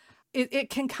fine. It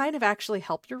can kind of actually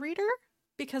help your reader,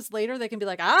 because later they can be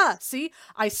like, ah, see,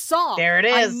 I saw. There it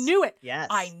I is. knew it. Yes.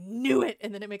 I knew it.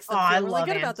 And then it makes them Oh, feel I really love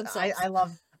good about themselves.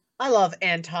 I love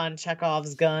Anton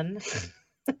Chekhov's gun.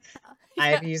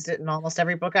 I've used it in almost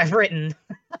every book I've written.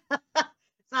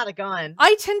 It's not a gun.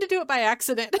 I tend to do it by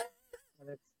accident.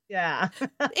 Yeah.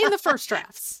 In the first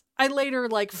drafts. I later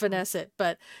like finesse it,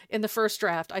 but in the first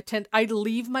draft, I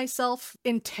leave myself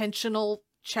intentional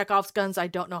Chekhov's guns I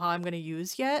don't know how I'm going to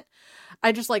use yet.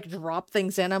 I just like drop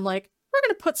things in. I'm like, we're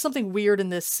going to put something weird in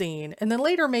this scene, and then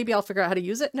later maybe I'll figure out how to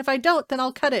use it, and if I don't, then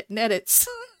I'll cut it in edits.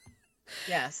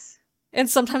 Yes. And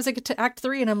sometimes I get to Act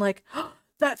 3 and I'm like, oh,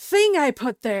 that thing I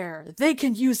put there, they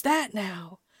can use that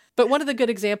now. But one of the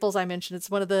good examples I mentioned, it's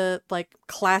one of the like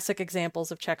classic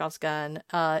examples of Chekhov's gun,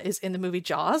 is in the movie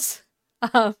Jaws.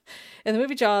 In the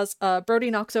movie Jaws, Brody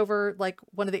knocks over like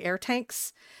one of the air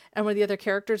tanks, and one of the other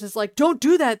characters is like, "Don't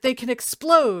do that; they can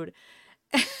explode."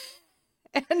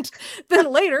 And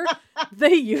then later,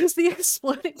 they use the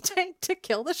exploding tank to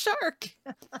kill the shark.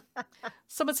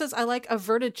 Someone says, "I like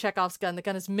averted Chekhov's gun. The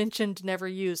gun is mentioned, never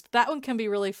used." That one can be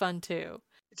really fun too.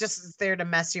 Just there to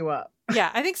mess you up. Yeah,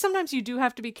 I think sometimes you do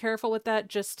have to be careful with that,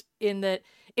 just in that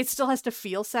it still has to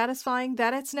feel satisfying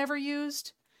that it's never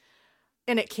used.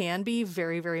 And it can be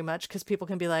very, very much, because people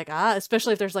can be like,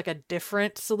 especially if there's like a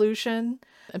different solution,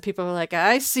 and people are like,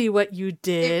 I see what you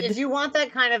did. If you want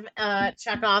that kind of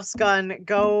Chekhov's gun,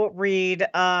 go read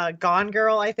Gone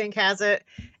Girl, I think has it.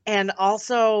 And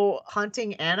also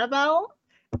Hunting Annabelle.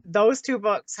 Those two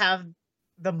books have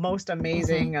the most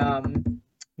amazing those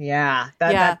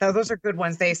are good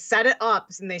ones. They set it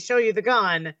up and they show you the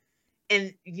gun,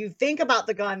 and you think about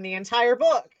the gun the entire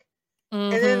book.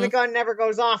 And then the gun never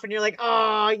goes off, and you're like,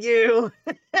 oh, you.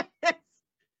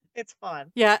 It's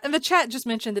fun. Yeah, and the chat just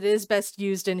mentioned that it is best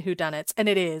used in whodunits, and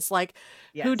it is. Like,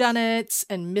 yes. Whodunits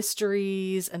and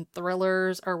mysteries and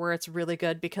thrillers are where it's really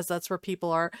good, because that's where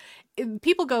people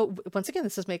go, once again,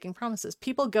 this is making promises.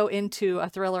 People go into a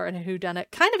thriller and a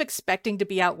whodunit kind of expecting to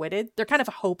be outwitted. They're kind of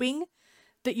hoping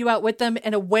that you outwit them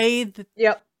in a way that...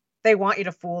 Yep. They want you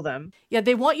to fool them. Yeah,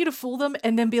 they want you to fool them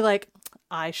and then be like,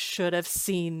 I should have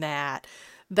seen that.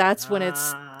 That's when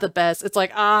it's the best. It's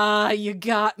like, you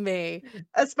got me.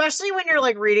 Especially when you're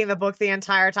like reading the book the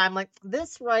entire time. Like,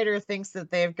 this writer thinks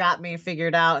that they've got me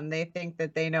figured out, and they think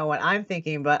that they know what I'm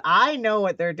thinking, but I know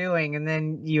what they're doing. And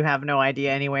then you have no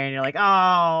idea anyway. And you're like,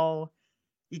 oh,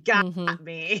 you got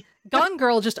me. Gone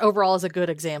Girl just overall is a good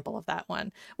example of that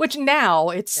one, which now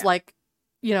it's like,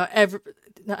 you know, I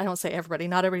don't say everybody,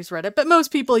 not everybody's read it, but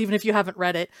most people, even if you haven't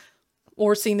read it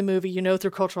or seen the movie, you know,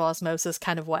 through cultural osmosis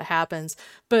kind of what happens.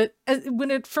 But when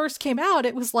it first came out,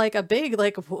 it was like a big,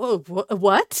 like, whoa,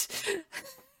 what?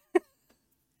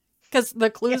 Because the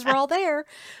clues were all there,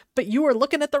 but you were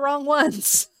looking at the wrong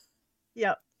ones.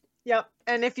 Yep.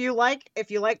 And if you like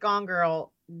Gone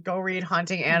Girl, go read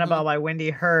Hunting Annabelle by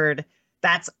Wendy Hurd.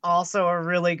 That's also a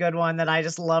really good one that I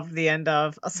just loved the end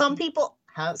of. Some people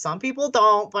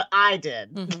don't, but I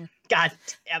did. God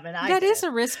damn it, That is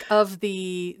a risk of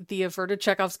the averted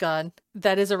Chekhov's gun.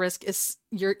 That is a risk. Is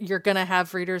you're gonna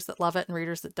have readers that love it and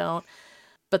readers that don't.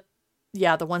 But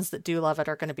yeah, the ones that do love it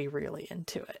are gonna be really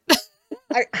into it.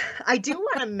 I do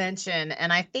want to mention,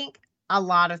 and I think a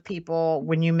lot of people,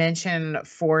 when you mention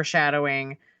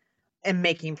foreshadowing and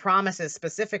making promises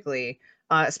specifically,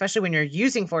 especially when you're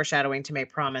using foreshadowing to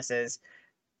make promises,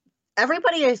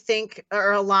 everybody, I think,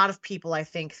 or a lot of people, I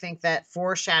think that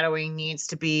foreshadowing needs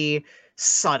to be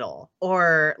subtle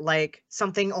or like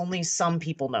something only some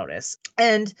people notice.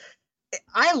 And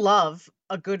I love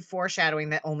a good foreshadowing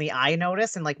that only I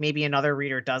notice and like maybe another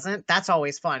reader doesn't. That's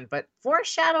always fun. But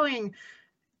foreshadowing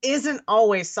isn't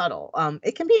always subtle.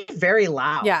 It can be very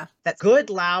loud. Yeah. That good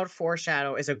loud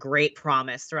foreshadow is a great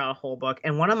promise throughout a whole book.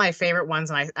 And one of my favorite ones,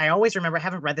 and I always remember, I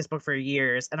haven't read this book for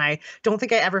years, and I don't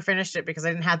think I ever finished it because I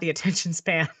didn't have the attention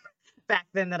span back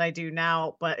then that I do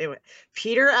now. But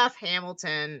Peter F.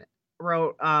 Hamilton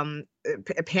wrote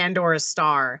Pandora's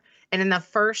Star. And in the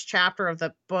first chapter of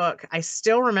the book, I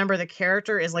still remember the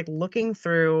character is like looking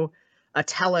through a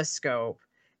telescope,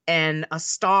 and a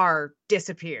star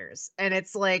disappears. And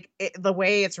it's like, the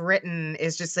way it's written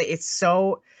is just like,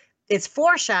 it's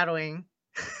foreshadowing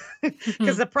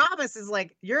because the promise is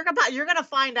like, you're going to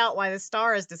find out why the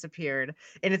star has disappeared.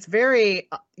 And it's very,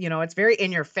 it's very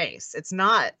in your face. It's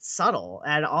not subtle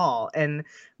at all. And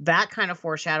that kind of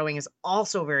foreshadowing is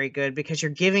also very good because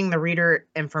you're giving the reader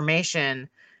information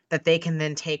that they can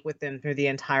then take with them through the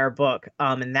entire book.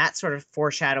 And that sort of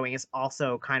foreshadowing is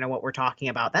also kind of what we're talking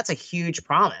about. That's a huge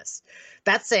promise.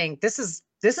 That's saying this is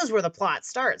this is where the plot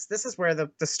starts. This is where the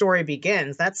story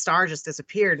begins. That star just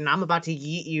disappeared, and I'm about to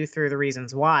yeet you through the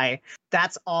reasons why.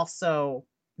 That's also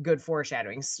good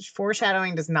foreshadowing.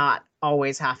 Foreshadowing does not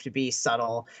always have to be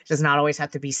subtle. It does not always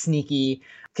have to be sneaky.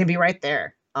 It can be right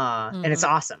there. And it's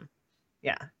awesome.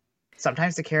 Yeah.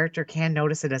 Sometimes the character can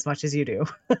notice it as much as you do.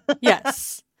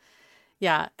 Yes.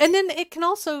 Yeah. And then it can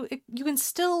also, you can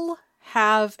still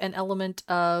have an element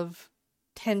of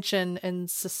tension and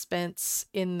suspense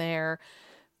in there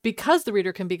because the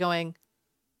reader can be going,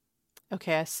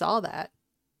 okay, I saw that.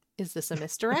 Is this a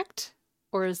misdirect?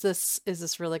 Or is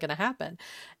this really going to happen?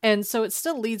 And so it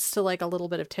still leads to like a little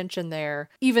bit of tension there,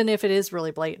 even if it is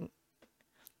really blatant.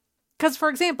 Because, for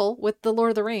example, with The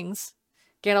Lord of the Rings,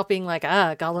 Gandalf being like,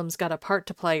 Gollum's got a part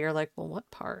to play. You're like, well, what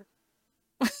part?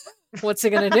 What's he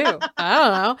going to do? I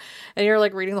don't know. And you're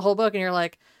like reading the whole book and you're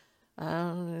like,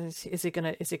 is he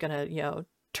going to,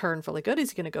 turn fully good?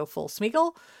 Is he going to go full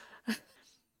Smeagol?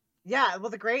 Yeah, well,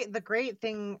 the great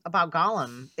thing about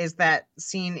Gollum is that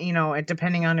scene,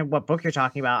 depending on what book you're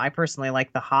talking about, I personally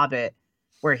like The Hobbit,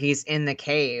 where he's in the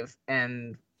cave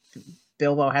and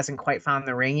Bilbo hasn't quite found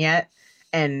the ring yet,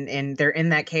 and they're in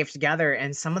that cave together,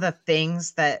 and some of the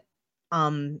things that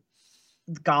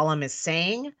Gollum is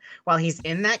saying while he's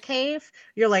in that cave,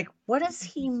 you're like, what does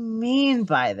he mean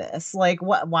by this? Like,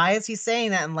 why is he saying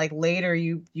that? And like later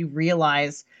you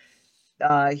realize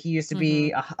he used to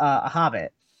be a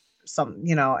hobbit.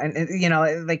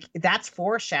 Like that's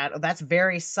that's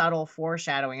very subtle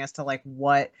foreshadowing as to like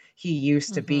what he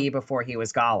used to be before he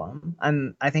was Gollum.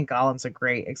 And I think Gollum's a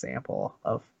great example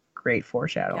of great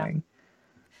foreshadowing.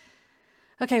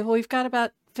 Yeah. Okay, well, we've got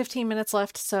about 15 minutes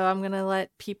left, so I'm going to let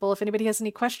people, if anybody has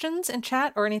any questions in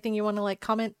chat or anything you want to like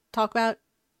comment, talk about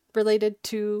related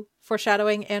to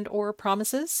foreshadowing and or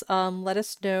promises, let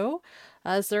us know.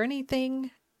 Is there anything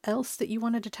else that you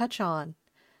wanted to touch on?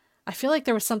 I feel like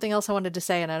there was something else I wanted to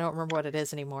say and I don't remember what it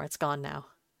is anymore. It's gone now.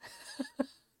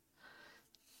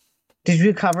 Did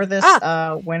you cover this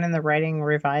when in the writing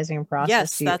revising process?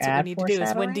 Yes, that's what we need to do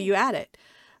is when do you add it?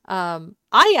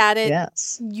 I add it.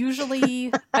 Yes.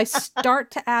 Usually I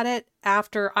start to add it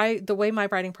after the way my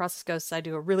writing process goes is I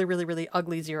do a really, really, really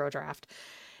ugly zero draft.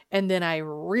 And then I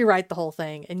rewrite the whole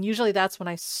thing. And usually that's when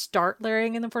I start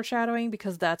layering in the foreshadowing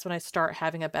because that's when I start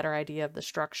having a better idea of the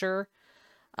structure.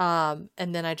 And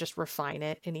then I just refine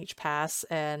it in each pass.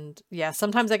 And yeah,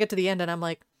 sometimes I get to the end and I'm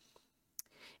like,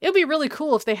 it would be really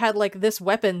cool if they had like this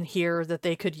weapon here that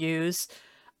they could use.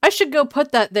 I should go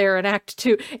put that there in Act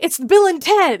 2. It's Bill and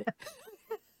Ted.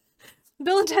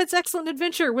 Bill and Ted's Excellent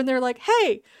Adventure when they're like,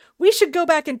 hey, we should go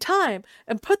back in time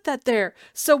and put that there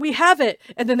so we have it.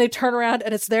 And then they turn around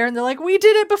and it's there and they're like, we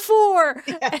did it before.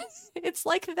 Yes. It's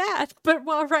like that, but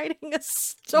while writing a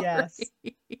story. Yes.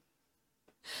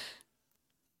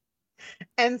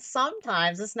 And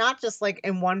sometimes it's not just like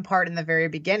in one part in the very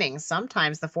beginning.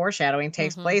 Sometimes the foreshadowing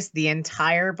takes place the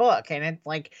entire book. And it's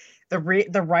like the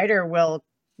writer will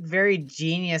very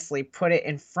geniusly put it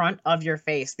in front of your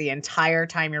face the entire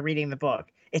time you're reading the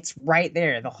book. It's right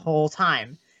there the whole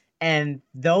time. And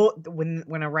though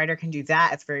when a writer can do that,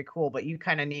 it's very cool. But you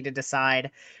kind of need to decide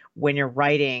when you're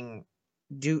writing,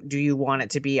 do you want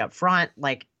it to be up front?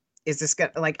 Like, is this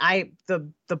good? Like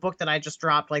the book that I just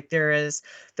dropped, like there's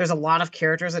a lot of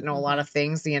characters that know a lot of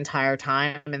things the entire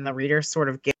time, and the reader sort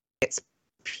of gets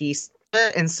piece of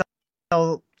it. And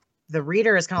so the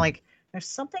reader is kind of like, there's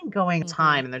something going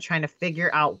time, and they're trying to figure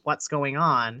out what's going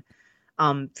on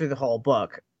through the whole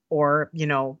book. Or,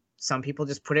 some people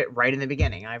just put it right in the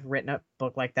beginning. I've written a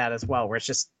book like that as well, where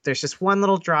there's just one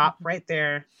little drop right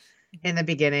there in the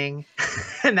beginning,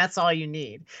 and that's all you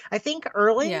need. I think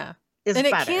early is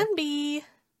and better.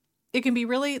 It can be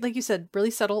really, like you said,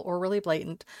 really subtle or really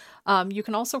blatant. You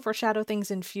can also foreshadow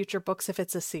things in future books if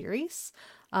it's a series.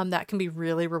 That can be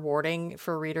really rewarding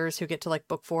for readers who get to like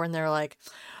book 4 and they're like,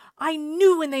 I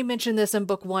knew when they mentioned this in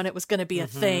book 1 it was going to be a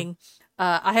thing.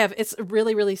 It's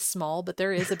really, really small, but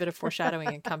there is a bit of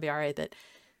foreshadowing in Cambiare that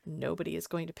nobody is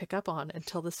going to pick up on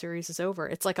until the series is over.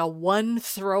 It's like a one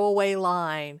throwaway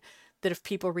line that if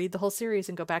people read the whole series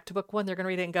and go back to book 1, they're going to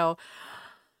read it and go,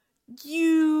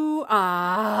 you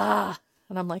are.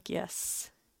 And I'm like, yes.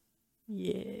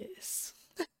 I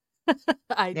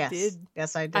did.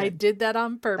 Yes, I did. I did that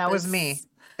on purpose. That was me.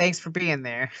 Thanks for being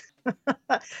there.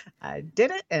 I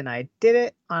did it, and I did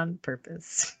it on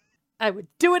purpose. I would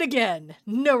do it again.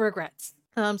 No regrets.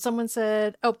 Someone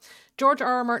said, George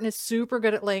R.R. Martin is super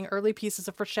good at laying early pieces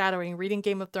of foreshadowing. Reading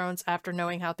Game of Thrones after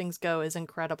knowing how things go is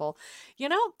incredible.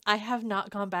 I have not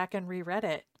gone back and reread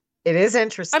it. It is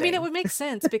interesting. I mean, it would make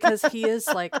sense because he is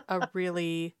like a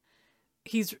really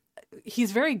he's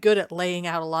very good at laying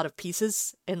out a lot of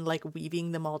pieces and like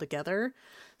weaving them all together.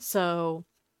 So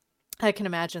I can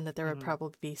imagine that there would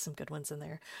probably be some good ones in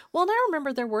there. Well, and I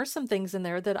remember there were some things in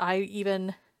there that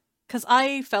because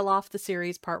I fell off the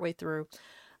series partway through.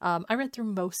 I read through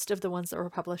most of the ones that were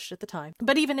published at the time.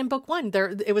 But even in book 1,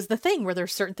 it was the thing where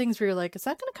there's certain things where you're like, is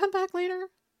that going to come back later?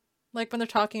 Like when they're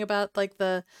talking about like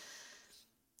the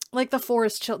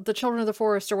forest, the children of the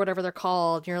forest or whatever they're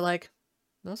called. And you're like,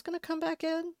 those going to come back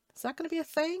in? Is that going to be a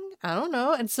thing? I don't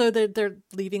know. And so they're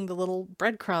leaving the little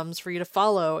breadcrumbs for you to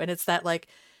follow. And it's that like,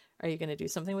 are you going to do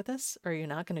something with this? Or are you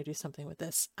not going to do something with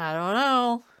this? I don't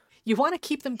know. You want to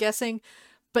keep them guessing,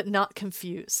 but not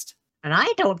confused. And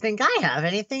I don't think I have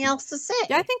anything else to say.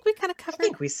 Yeah, I think we kind of covered. I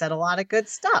think we said a lot of good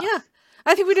stuff. Yeah.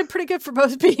 I think we did pretty good for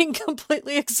both being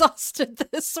completely exhausted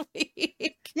this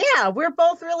week. Yeah, we're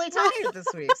both really tired this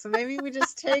week. So maybe we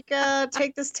just take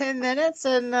this 10 minutes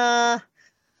and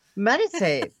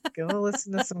meditate. Go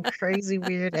listen to some crazy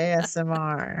weird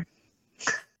ASMR.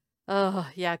 Oh,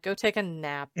 yeah, go take a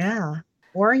nap. Yeah.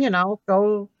 Or,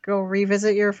 go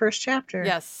revisit your first chapter.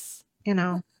 Yes.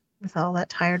 With all that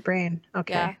tired brain.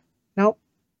 Okay. Yeah.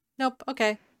 Nope.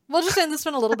 Okay. We'll just end this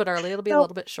one a little bit early. It'll be a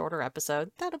little bit shorter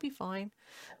episode. That'll be fine.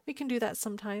 We can do that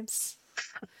sometimes.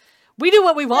 We do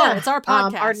what we want. Yeah. It's our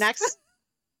podcast. Our next...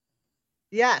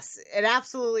 Yes, it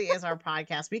absolutely is our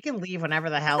podcast. We can leave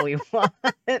whenever the hell we want.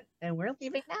 And we're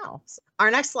leaving now. So our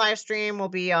next live stream will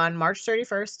be on March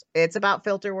 31st. It's about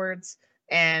filter words.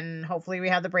 And hopefully we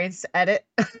have the brains to edit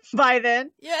by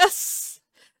then. Yes.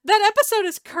 That episode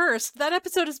is cursed. That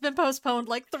episode has been postponed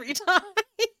like 3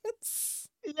 times.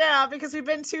 Yeah, because we've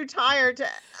been too tired to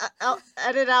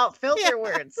edit out filter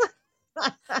words.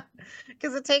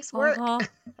 Because it takes work.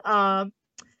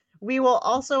 We will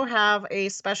also have a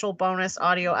special bonus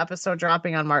audio episode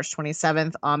dropping on March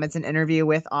 27th. It's an interview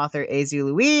with author Azu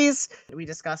Louise. We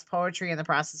discuss poetry and the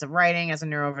process of writing as a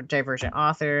neurodivergent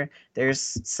author.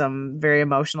 There's some very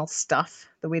emotional stuff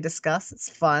that we discuss. It's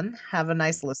fun. Have a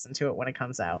nice listen to it when it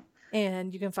comes out.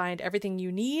 And you can find everything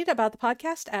you need about the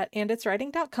podcast at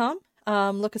anditswriting.com.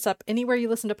 Look us up anywhere you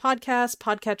listen to podcasts,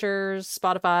 podcatchers,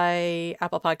 Spotify,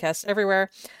 Apple Podcasts, everywhere.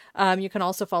 You can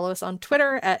also follow us on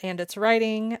Twitter at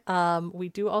anditswriting. We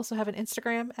do also have an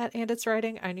Instagram at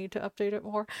anditswriting. I need to update it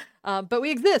more. But we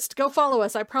exist. Go follow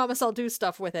us. I promise I'll do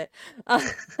stuff with it.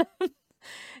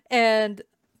 And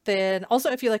then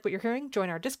also, if you like what you're hearing, join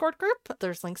our Discord group.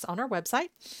 There's links on our website.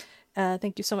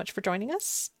 Thank you so much for joining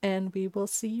us, and we will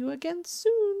see you again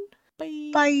soon.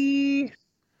 Bye. Bye.